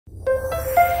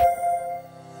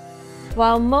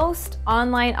While most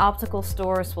online optical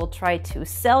stores will try to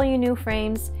sell you new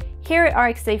frames, here at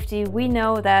RX Safety we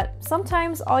know that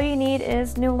sometimes all you need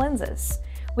is new lenses.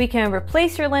 We can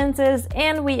replace your lenses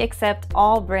and we accept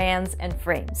all brands and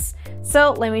frames.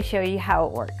 So let me show you how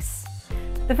it works.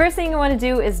 The first thing you want to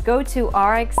do is go to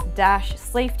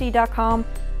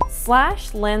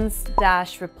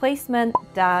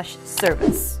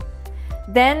rx-safety.com/lens-replacement-service.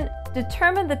 Then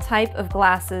determine the type of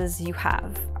glasses you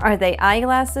have. Are they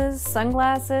eyeglasses,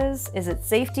 sunglasses? Is it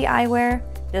safety eyewear?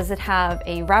 Does it have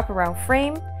a wraparound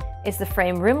frame? Is the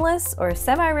frame rimless or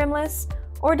semi-rimless?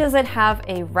 Or does it have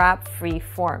a wrap-free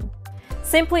form?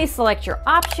 Simply select your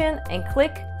option and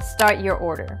click Start Your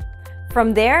Order.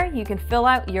 From there, you can fill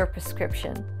out your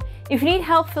prescription. If you need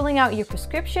help filling out your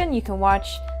prescription, you can watch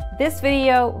this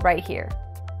video right here.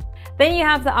 Then you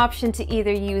have the option to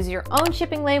either use your own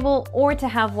shipping label or to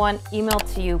have one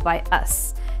emailed to you by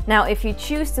us. Now, if you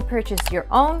choose to purchase your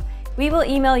own, we will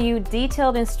email you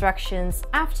detailed instructions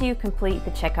after you complete the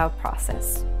checkout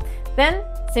process. Then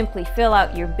simply fill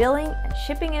out your billing and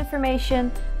shipping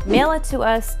information, mail it to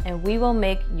us, and we will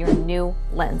make your new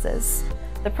lenses.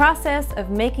 The process of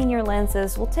making your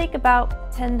lenses will take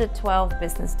about 10 to 12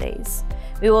 business days.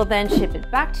 We will then ship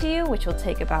it back to you, which will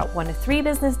take about 1 to 3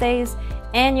 business days,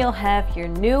 and you'll have your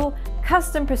new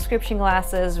custom prescription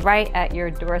glasses right at your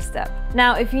doorstep.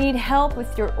 Now, if you need help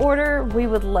with your order, we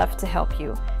would love to help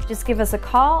you. Just give us a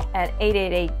call at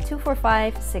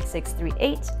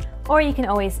 888-245-6638, or you can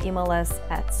always email us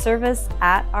at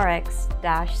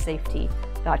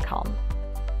service@rx-safety.com.